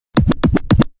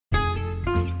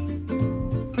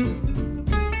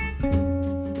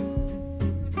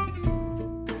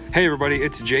Hey everybody,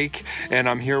 it's Jake, and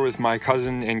I'm here with my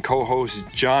cousin and co-host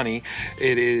Johnny.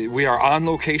 We are on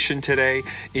location today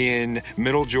in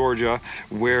Middle Georgia,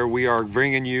 where we are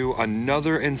bringing you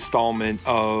another installment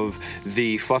of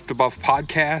the Fluff to Buff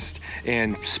podcast,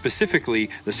 and specifically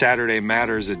the Saturday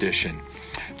Matters edition.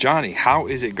 Johnny, how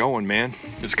is it going, man?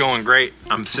 It's going great.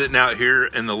 I'm sitting out here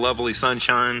in the lovely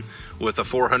sunshine with a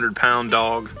 400-pound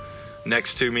dog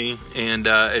next to me, and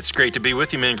it's great to be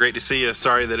with you, man. Great to see you.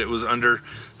 Sorry that it was under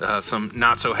some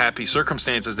not so happy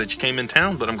circumstances that you came in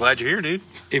town, but I'm glad you're here, dude.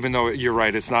 Even though you're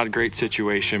right, it's not a great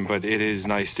situation, but it is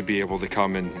nice to be able to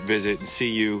come and visit and see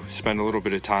you, spend a little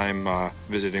bit of time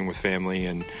visiting with family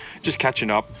and just catching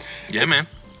up. Yeah, man.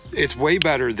 It's way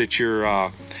better that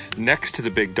you're next to the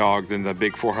big dog than the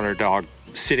big 400 dog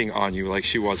sitting on you like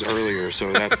she was earlier,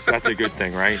 so that's a good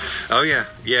thing, right? Oh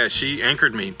yeah, she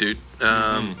anchored me, dude.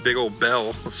 Big old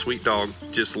Belle, a sweet dog,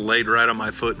 just laid right on my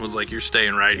foot and was like, "You're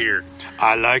staying right here.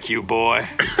 I like you, boy.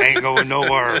 Ain't going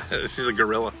nowhere." She's a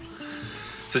gorilla.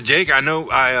 So Jake, I know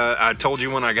I told you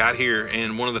when I got here,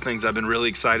 and one of the things I've been really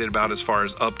excited about as far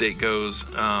as update goes,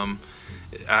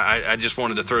 I just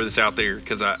wanted to throw this out there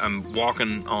because I'm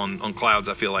walking on clouds.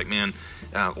 I feel like, man.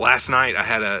 Last night I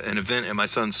had an event at my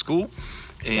son's school,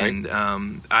 and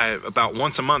right. About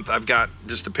once a month I've got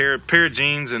just a pair of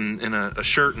jeans and a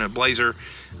shirt and a blazer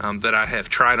that I have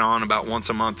tried on about once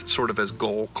a month, sort of as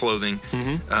goal clothing.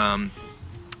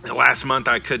 Last month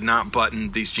I could not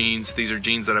button these jeans. These are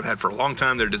jeans that I've had for a long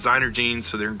time. They're designer jeans,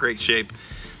 so they're in great shape.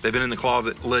 They've been in the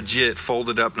closet, legit,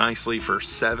 folded up nicely for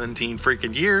 17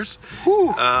 freaking years.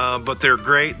 But they're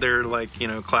great. They're like,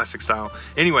 classic style.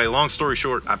 Anyway, long story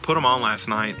short, I put them on last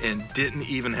night and didn't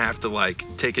even have to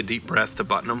take a deep breath to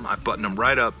button them. I buttoned them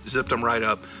right up, zipped them right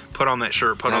up, put on that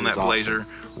shirt, put on that blazer,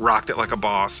 rocked it like a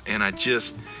boss. And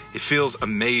it feels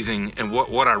amazing. And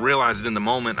what I realized in the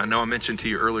moment, I know I mentioned to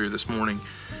you earlier this morning,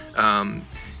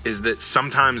 is that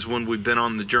sometimes when we've been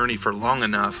on the journey for long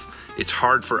enough, it's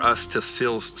hard for us to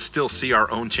still see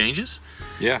our own changes.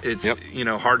 Yeah, it's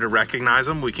hard to recognize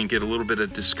them. We can get a little bit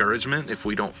of discouragement if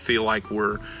we don't feel like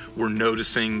we're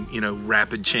noticing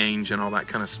rapid change and all that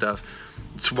kind of stuff.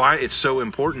 It's why it's so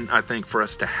important, I think, for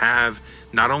us to have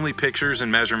not only pictures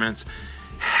and measurements,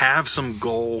 have some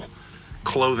goal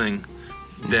clothing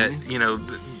that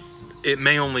it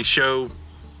may only show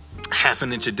half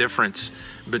an inch of difference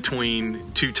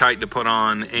between too tight to put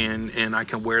on and I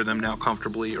can wear them now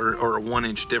comfortably, or a 1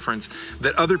 inch difference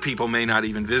that other people may not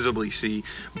even visibly see,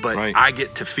 but right. I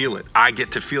get to feel it. I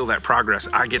get to feel that progress.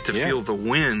 I get to feel the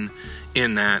win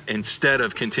in that, instead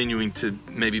of continuing to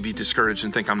maybe be discouraged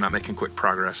and think I'm not making quick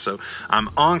progress. So I'm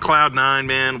on cloud nine,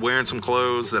 man, wearing some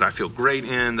clothes that I feel great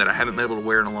in, that I haven't been able to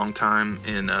wear in a long time,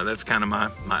 and that's kind of my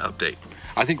update.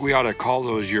 I think we ought to call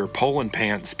those your Poland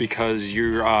pants, because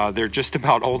they're just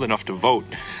about old enough to vote.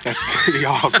 That's pretty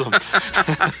awesome.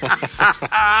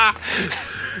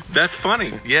 That's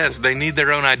funny. Yes, they need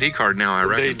their own ID card now, I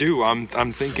reckon. They do. I'm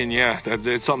thinking,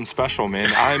 it's something special,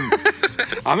 man.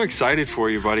 I'm excited for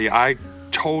you, buddy. I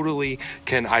totally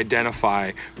can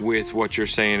identify with what you're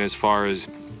saying as far as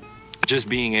just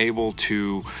being able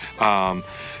to kind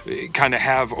of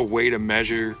have a way to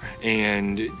measure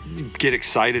and get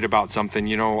excited about something.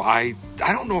 I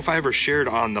don't know if I ever shared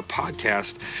on the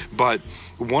podcast, but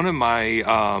one of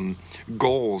my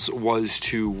goals was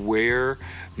to wear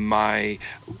my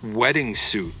wedding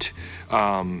suit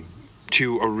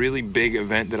to a really big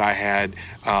event that I had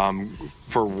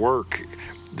for work.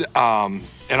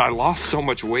 And I lost so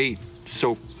much weight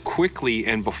so quickly,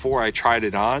 and before I tried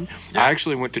it on, I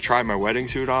actually went to try my wedding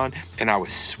suit on, and I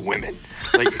was swimming.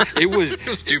 It was it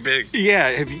was too big.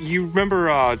 Yeah, you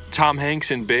remember Tom Hanks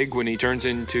in Big when he turns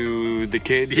into the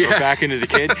kid, or back into the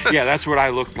kid? Yeah, that's what I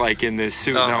looked like in this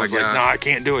suit, and I was like, no, I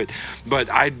can't do it. But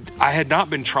I had not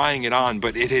been trying it on,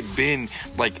 but it had been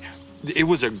it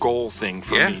was a goal thing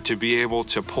for me to be able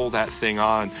to pull that thing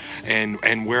on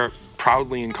and wear it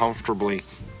proudly and comfortably.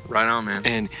 Right on, man.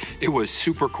 And it was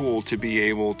super cool to be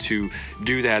able to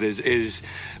do that. As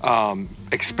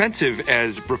expensive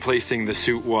as replacing the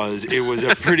suit was, it was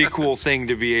a pretty cool thing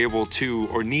to be able to,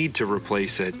 or need to,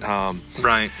 replace it.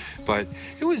 Right. But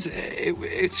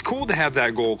it's cool to have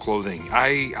that goal clothing.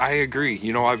 I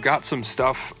agree. I've got some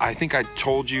stuff. I think I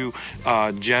told you,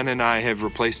 Jen and I have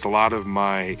replaced a lot of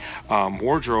my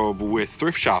wardrobe with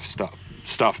thrift shop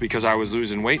stuff because I was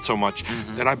losing weight so much.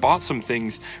 And I bought some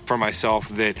things for myself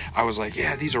that I was like,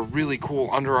 these are really cool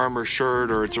Under Armour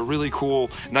shirt, or it's a really cool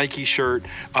Nike shirt.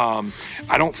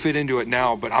 I don't fit into it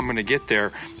now, but I'm going to get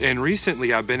there. And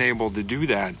recently I've been able to do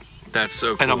that. That's so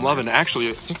cool. And I'm loving. Actually,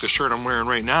 I think the shirt I'm wearing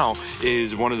right now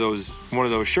is one of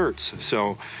those shirts.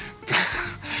 So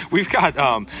we've got,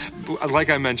 like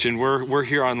I mentioned, we're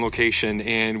here on location,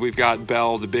 and we've got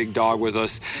Belle, the big dog, with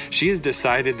us. She has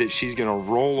decided that she's going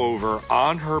to roll over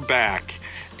on her back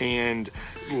and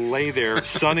lay there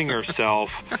sunning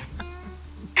herself.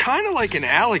 Kind of like an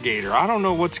alligator. I don't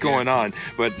know what's going on,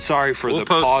 but sorry for the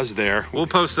pause there. We'll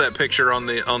post that picture on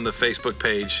the Facebook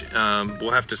page. We'll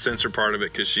have to censor part of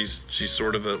it because she's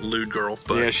sort of a lewd girl.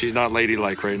 But yeah, she's not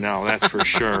ladylike right now. That's for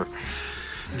sure.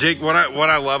 Jake, what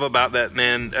I love about that,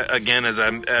 man, again, as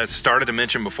I started to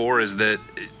mention before, is that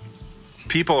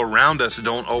people around us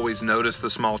don't always notice the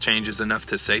small changes enough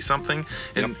to say something.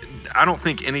 And I don't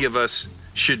think any of us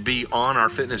should be on our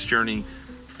fitness journey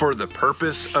for the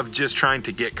purpose of just trying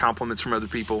to get compliments from other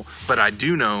people, but I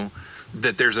do know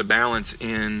that there's a balance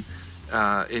in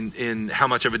how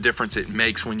much of a difference it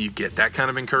makes when you get that kind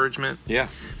of encouragement. Yeah.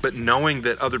 But knowing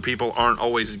that other people aren't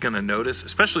always going to notice,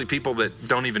 especially people that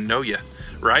don't even know you,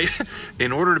 right?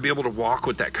 In order to be able to walk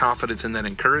with that confidence and that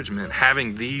encouragement,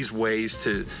 having these ways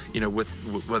to, with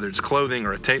whether it's clothing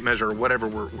or a tape measure or whatever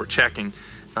we're checking,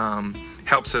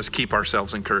 helps us keep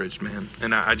ourselves encouraged, man.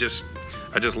 And I just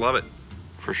love it.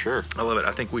 For sure. I love it.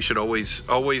 I think we should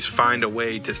always find a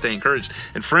way to stay encouraged.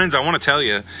 And friends, I want to tell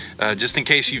you, just in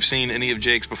case you've seen any of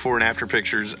Jake's before and after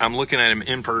pictures, I'm looking at him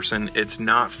in person. It's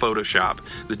not Photoshop.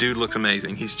 The dude looks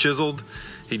amazing. He's chiseled.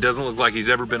 He doesn't look like he's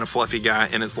ever been a fluffy guy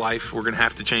in his life. We're going to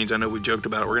have to change. I know we joked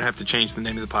about it. We're going to have to change the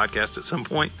name of the podcast at some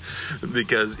point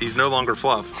because he's no longer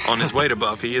fluff. On his way to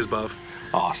buff, he is buff.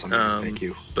 Awesome. Thank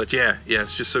you. But yeah,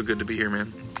 it's just so good to be here,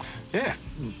 man. Yeah.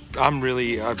 I'm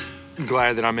really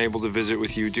glad that I'm able to visit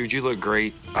with you, dude. You look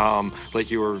great. Like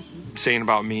you were saying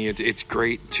about me, it's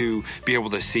great to be able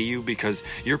to see you because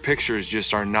your pictures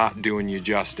just are not doing you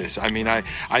justice. I mean,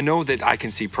 I know that I can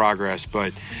see progress,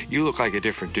 but you look like a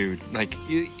different dude. Like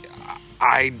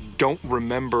I don't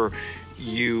remember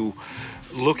you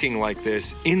looking like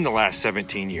this in the last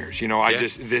 17 years.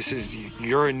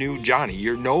 You're a new Johnny.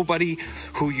 You're nobody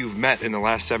who you've met in the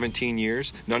last 17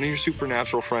 years. None of your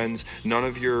supernatural friends, none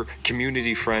of your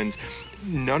community friends,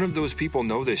 none of those people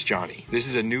know this Johnny. This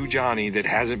is a new Johnny that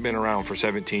hasn't been around for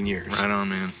 17 years. Right on,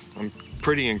 man. I'm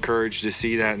pretty encouraged to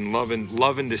see that and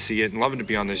loving to see it and loving to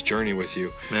be on this journey with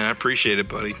you. Man, I appreciate it,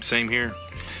 buddy. Same here.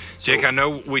 Jake, I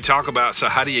know we talk about, so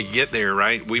how do you get there,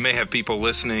 right? We may have people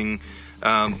listening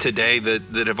today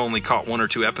that have only caught 1 or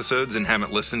 2 episodes and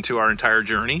haven't listened to our entire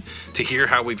journey to hear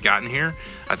how we've gotten here.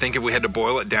 I think if we had to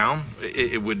boil it down,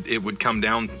 it would come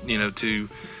down,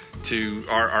 to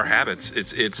our habits.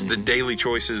 It's the daily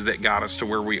choices that got us to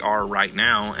where we are right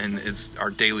now, and it's our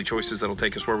daily choices that'll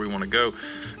take us where we want to go.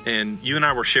 And you and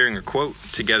I were sharing a quote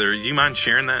together. Do you mind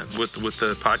sharing that with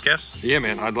the podcast? Yeah,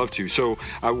 man, I'd love to. So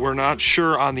we're not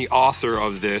sure on the author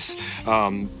of this.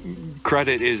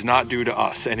 Credit is not due to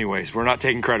us anyways. We're not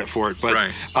taking credit for it. But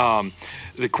right.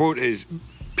 The quote is,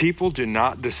 people do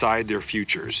not decide their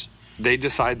futures. They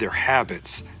decide their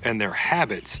habits, and their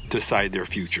habits decide their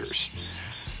futures.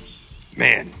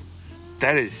 Man,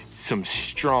 that is some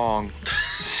strong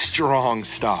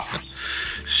stuff.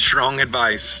 Strong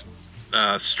advice,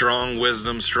 strong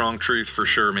wisdom, strong truth for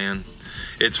sure, man.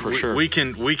 It's for sure. We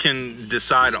can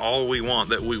decide all we want,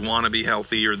 that we want to be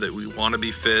healthy, or that we want to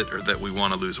be fit, or that we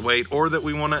want to lose weight, or that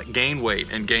we want to gain weight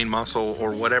and gain muscle,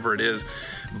 or whatever it is.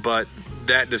 But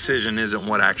that decision isn't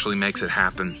what actually makes it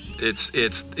happen. It's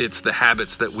the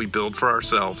habits that we build for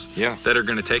ourselves that are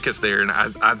going to take us there. And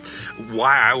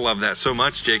why I love that so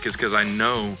much, Jake, is because I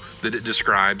know that it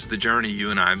describes the journey you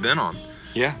and I have been on.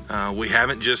 Yeah. We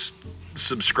haven't just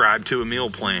subscribed to a meal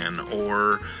plan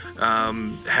or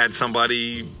had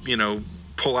somebody,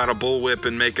 pull out a bullwhip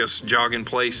and make us jog in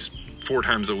place 4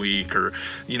 times a week, or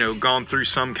gone through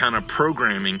some kind of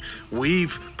programming.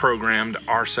 We've programmed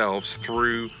ourselves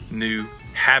through new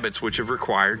habits which have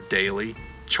required daily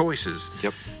choices.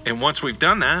 Yep. And once we've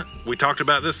done that, we talked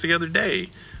about this the other day,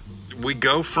 we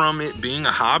go from it being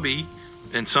a hobby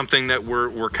and something that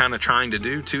we're kind of trying to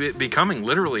do to it becoming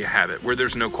literally a habit where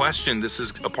there's no question, this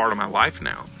is a part of my life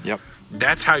now. Yep.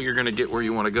 That's how you're going to get where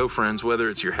you want to go, friends, whether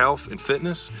it's your health and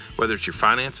fitness, whether it's your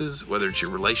finances, whether it's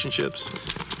your relationships.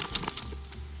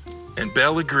 And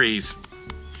Belle agrees.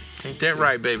 Ain't that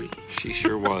right, baby? She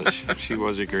sure was. She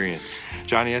was agreeing.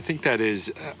 Johnny, I think that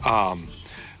is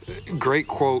great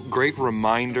quote, great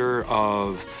reminder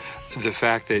of the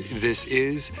fact that this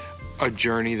is a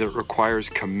journey that requires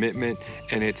commitment,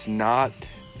 and it's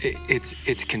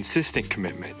consistent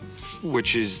commitment,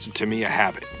 which is to me a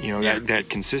habit. That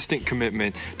consistent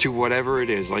commitment to whatever it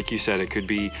is. Like you said, it could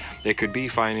be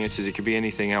finances, it could be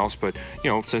anything else. But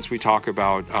since we talk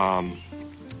about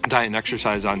diet and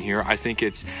exercise on here. I think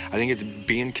it's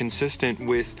being consistent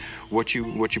with what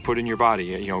you put in your body.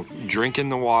 You know, drinking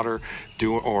the water,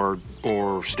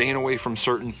 or staying away from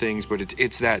certain things. But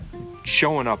it's that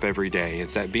showing up every day.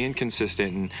 It's that being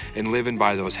consistent and living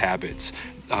by those habits,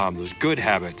 those good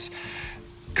habits.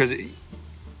 Because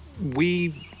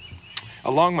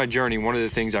along my journey, one of the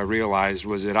things I realized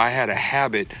was that I had a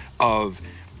habit of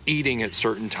eating at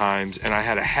certain times, and I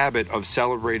had a habit of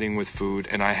celebrating with food,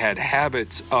 and I had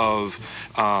habits of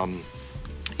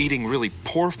eating really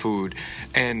poor food,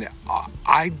 and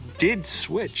I did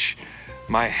switch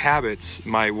my habits,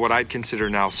 what I'd consider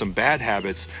now some bad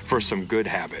habits, for some good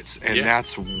habits, and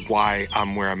that's why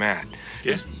I'm where I'm at.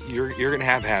 Yeah. You're gonna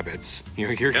have habits,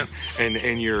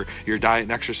 and your diet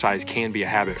and exercise can be a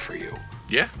habit for you.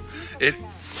 Yeah, it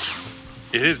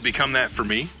has become that for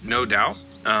me, no doubt.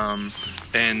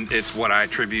 And it's what I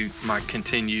attribute my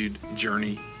continued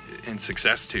journey and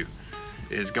success to,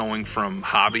 is going from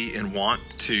hobby and want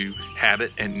to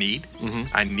habit and need.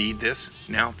 Mm-hmm. I need this.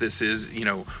 Now this is,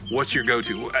 what's your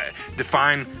go-to?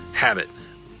 Define habit.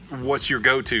 What's your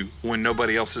go-to when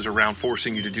nobody else is around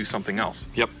forcing you to do something else?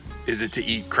 Yep. Is it to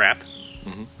eat crap?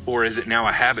 Mm-hmm. Or is it now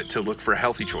a habit to look for a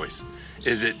healthy choice?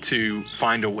 Is it to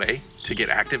find a way to get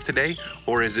active today?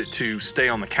 Or is it to stay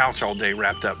on the couch all day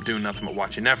wrapped up doing nothing but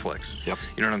watching Netflix? Yep.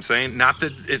 You know what I'm saying? Not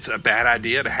that it's a bad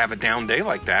idea to have a down day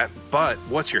like that, but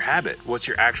what's your habit? What's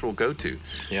your actual go-to?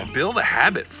 Yeah. Build a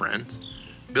habit, friends.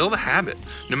 Build a habit,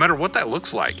 no matter what that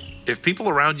looks like. If people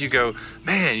around you go,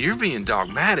 man, you're being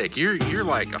dogmatic, you're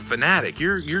like a fanatic,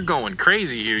 you're going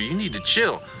crazy here, you need to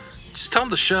chill, just tell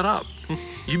them to shut up.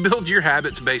 You build your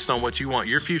habits based on what you want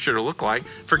your future to look like.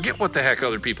 Forget what the heck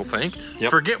other people think.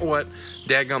 Yep. Forget what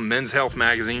daggum Men's Health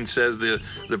magazine says the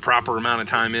proper amount of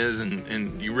time is,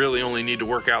 and you really only need to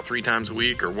work out 3 times a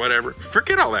week or whatever.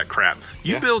 Forget all that crap.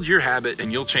 You build your habit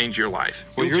and you'll change your life.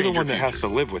 Well, you're the one that has to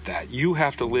live with that. You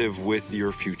have to live with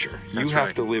your future. You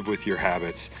have to live with your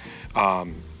habits,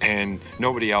 and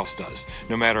nobody else does.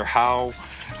 No matter how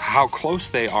close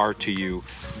they are to you,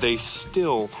 they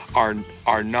still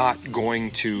are not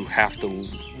going to have to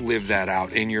live that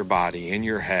out in your body, in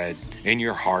your head, in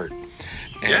your heart.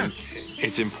 And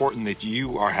it's important that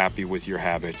you are happy with your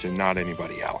habits and not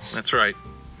anybody else. That's right.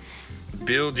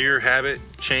 Build your habit,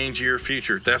 change your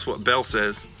future. That's what Bell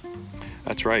says.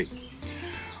 That's right.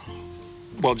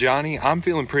 Well, Johnny, I'm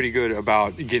feeling pretty good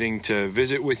about getting to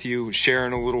visit with you,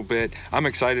 sharing a little bit. I'm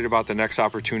excited about the next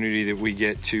opportunity that we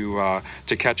get to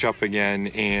catch up again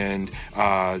and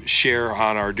share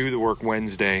on our Do the Work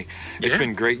Wednesday. It's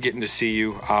been great getting to see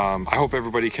you. I hope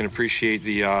everybody can appreciate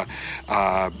the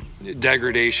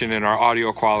degradation in our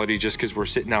audio quality just because we're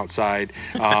sitting outside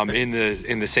in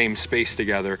the same space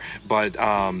together. But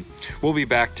we'll be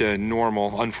back to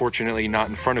normal. Unfortunately, not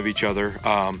in front of each other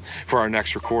for our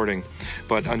next recording.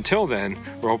 But until then,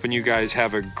 we're hoping you guys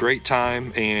have a great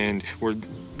time, and we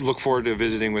look forward to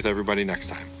visiting with everybody next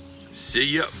time. See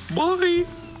ya. Bye.